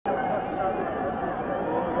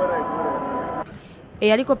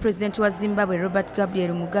Eyaliko pulezidenti wa Zimbabwe Robert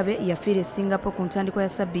Gabriel Mugabe yafiira e Singapore ku ntandikwa ya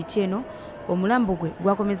sabbiiti eno. Omulambo gwe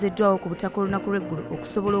gwakomezeddwawo ku butaka olunaku lw'eggulo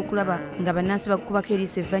okusobola okulaba nga bannansi bakubako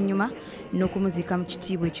eriiso evvannyuma n'okumuziika mu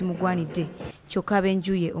kitiibwa ekimugwanidde. Kyokka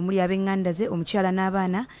Abenju ye omuli ab'eŋŋanda ze omukyala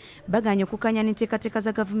n'abaana baganye okukanya n'enteekateeka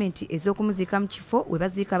za gavumenti ez'okumuziika mu kifo we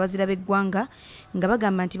baziika abazira b'eggwanga nga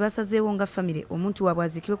bagamba nti basazeewo nga famire omuntu waabwe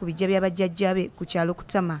aziikibwe ku biggya bya bajjajjaabe ku kyalo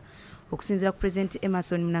Kutama. Okusinziira ku pulezidenti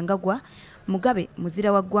Emerson Mnangagwa, Mugabe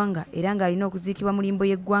muzira wa ggwanga era ng'alina okuziikibwa mu limbo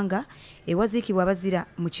y'eggwanga ewaziikibwa abazira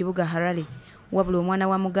mu kibuga Harare. Wabula omwana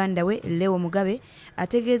wa muganda we Leo Mugabe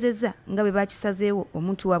ategeezezza nga bwe bakisazeewo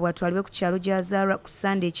omuntu waabwe atwalibwe ku kyalo gy'azaalwa ku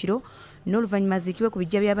Sande ekiro n'oluvannyuma aziikibwe ku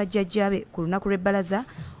biggya bya bajjajjaabe ku lunaku lw'ebbalaza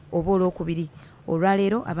oba olwokubiri.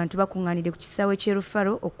 Olwaleero abantu bakuŋŋaanidde ku kisaawe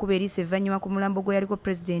ky'Erufaro okukuba eriiso evvannyuma ku mulambo gwe yaliko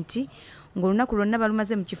pulezidenti ng'olunaku lwonna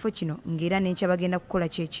balumaze mu kifo kino ng'era n'enkya bagenda kukola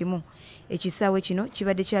kye kimu. Ekisaawe kino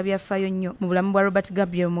kibadde kya byafaayo nnyo mu bulamu bwa Robert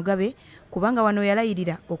Gabriel Mugabe kubanga wano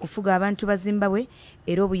yalayirira okufuga abantu ba Zimbabwe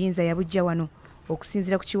era obuyinza yabujja wano.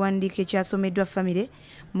 Okusinziira ku kiwandiiko ekyasomeddwa famire,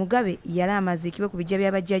 Mugabe yali amaziikibwe ku biggya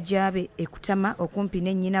bya bajjajjaabe e Kutama okumpi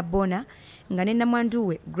ne nnyina Bona nga ne nnamwandu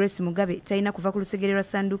we Grace Mugabe talina kuva ku lusegere lwa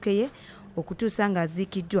sanduuke ye okutuusa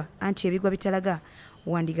ng'aziikiddwa anti ebigwa bitalaga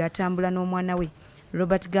wandiga atambula n'omwana we.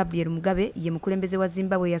 Robert Gabriel Mugabe ye mukulembeze wa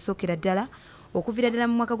Zimbabwe yasookera ddala okuviira ddala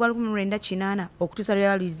mu mwaka gwa 1980 okutuusa lwe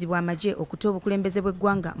yalwizibwa amagye okuta obukulembeze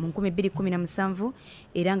bw'eggwanga mu 2017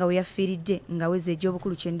 era nga we yafiiridde ng'aweza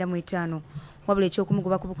egy'obukulu 95. Wabula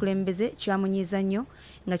eky'okumugoba ku bukulembeze kyamunyiiza nnyo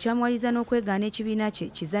nga kyamuwaliza n'okwegaana ekibiina kye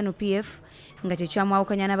Kizanu PF nga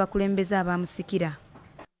kyekyamwawukanya n'abakulembeze abamusikira.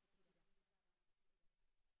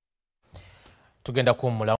 Tugenda kuwummula